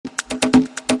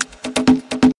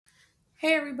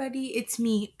Hey everybody, it's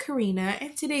me, Karina,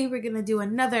 and today we're going to do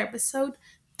another episode.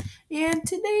 And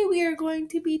today we are going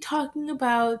to be talking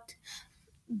about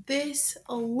this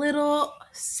little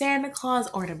Santa Claus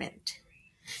ornament.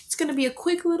 It's going to be a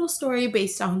quick little story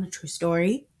based on a true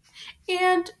story.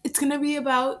 And it's going to be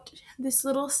about this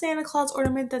little Santa Claus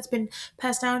ornament that's been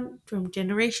passed down from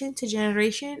generation to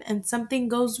generation, and something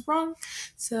goes wrong.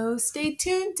 So stay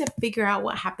tuned to figure out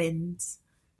what happens.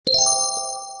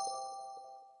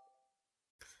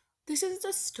 This is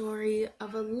the story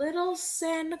of a little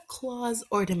Santa Claus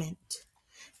ornament.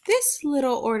 This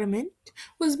little ornament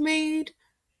was made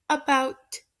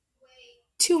about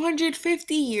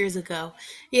 250 years ago.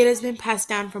 It has been passed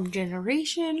down from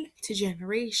generation to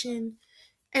generation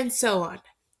and so on.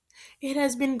 It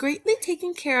has been greatly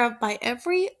taken care of by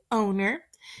every owner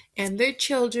and their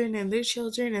children and their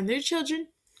children and their children,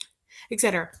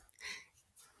 etc.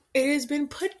 It has been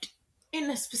put in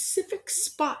a specific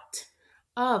spot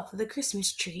of the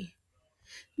Christmas tree,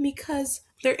 because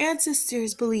their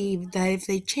ancestors believed that if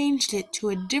they changed it to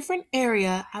a different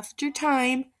area after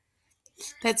time,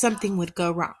 that something would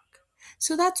go wrong.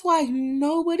 So that's why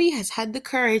nobody has had the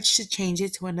courage to change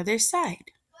it to another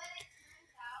side.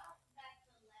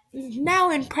 Now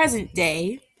in present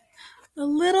day, a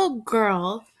little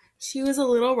girl, she was a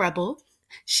little rebel,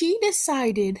 she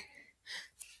decided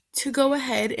to go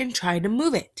ahead and try to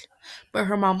move it. But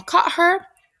her mom caught her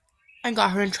and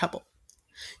got her in trouble.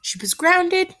 She was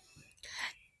grounded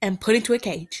and put into a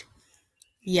cage.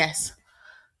 Yes,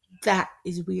 that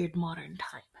is weird modern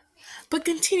time. But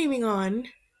continuing on,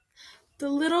 the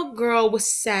little girl was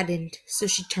saddened, so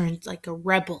she turned like a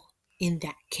rebel in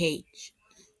that cage.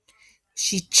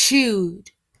 She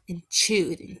chewed and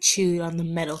chewed and chewed on the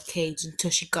metal cage until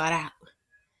she got out,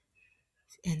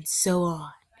 and so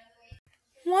on.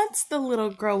 Once the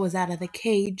little girl was out of the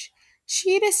cage,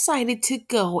 she decided to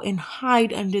go and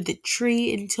hide under the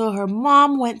tree until her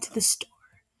mom went to the store.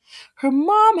 Her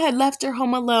mom had left her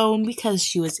home alone because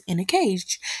she was in a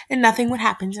cage and nothing would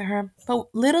happen to her.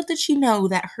 But little did she know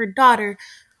that her daughter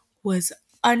was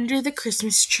under the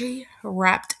Christmas tree,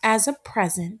 wrapped as a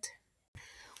present.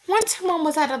 Once her mom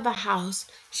was out of the house,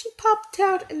 she popped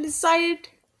out and decided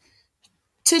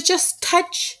to just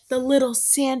touch the little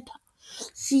Santa.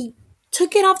 She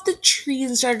took it off the tree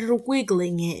and started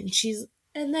wiggling it,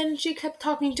 and then she kept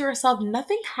talking to herself.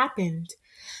 Nothing happened.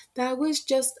 That was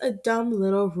just a dumb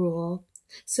little rule,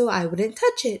 so I wouldn't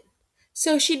touch it.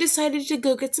 So she decided to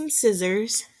go get some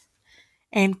scissors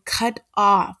and cut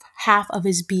off half of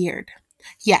his beard.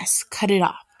 Yes, cut it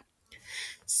off.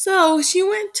 So she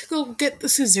went to go get the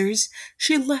scissors.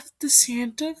 She left the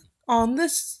Santa on the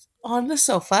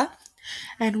sofa,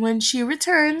 and when she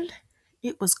returned,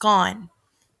 it was gone.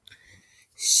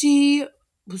 She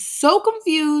was so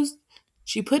confused.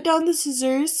 She put down the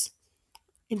scissors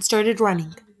and started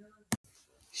running.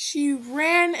 She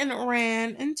ran and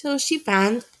ran until she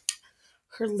found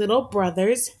her little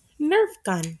brother's Nerf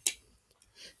gun.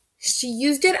 She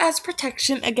used it as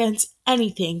protection against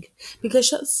anything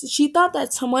because she thought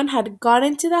that someone had got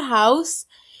into the house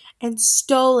and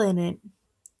stolen it.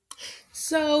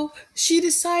 So she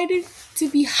decided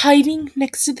to be hiding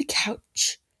next to the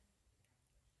couch.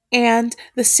 And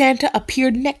the Santa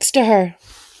appeared next to her.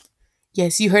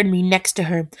 Yes, you heard me, next to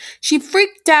her. She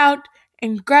freaked out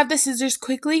and grabbed the scissors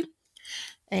quickly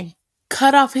and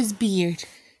cut off his beard.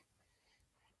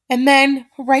 And then,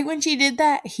 right when she did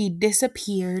that, he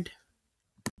disappeared.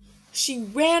 She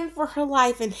ran for her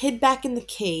life and hid back in the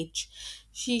cage.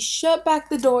 She shut back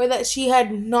the door that she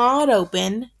had gnawed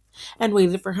open and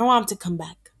waited for her mom to come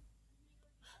back.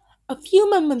 A few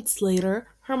moments later,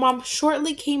 her mom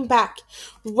shortly came back,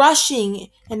 rushing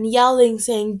and yelling,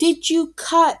 saying, "Did you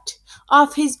cut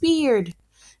off his beard?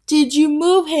 Did you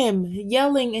move him?"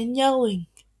 Yelling and yelling.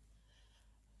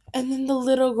 And then the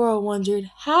little girl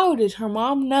wondered, how did her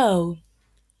mom know?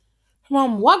 Her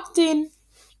mom walked in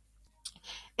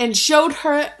and showed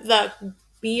her the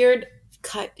beard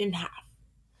cut in half,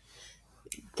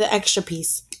 the extra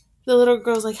piece. The little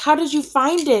girl's like, "How did you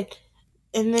find it?"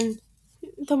 And then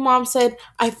the mom said,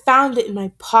 "I found it in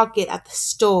my pocket at the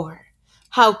store.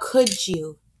 How could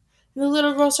you?" And the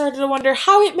little girl started to wonder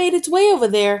how it made its way over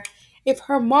there. If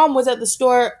her mom was at the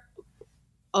store,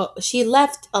 she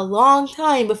left a long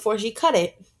time before she cut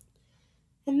it.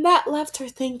 And that left her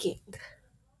thinking,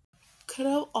 could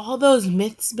all those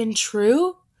myths been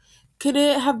true? Could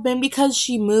it have been because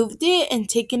she moved it and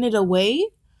taken it away?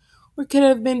 Or could it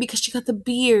have been because she got the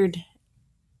beard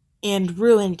and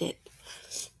ruined it?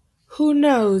 Who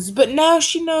knows? But now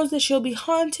she knows that she'll be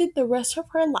haunted the rest of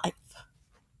her life.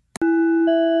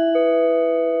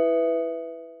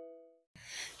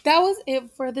 That was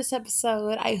it for this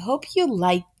episode. I hope you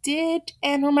liked it.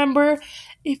 And remember,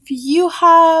 if you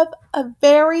have a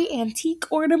very antique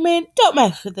ornament, don't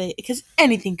mess with it because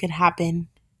anything could happen.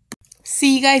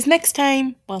 See you guys next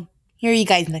time. Well, hear you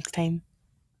guys next time.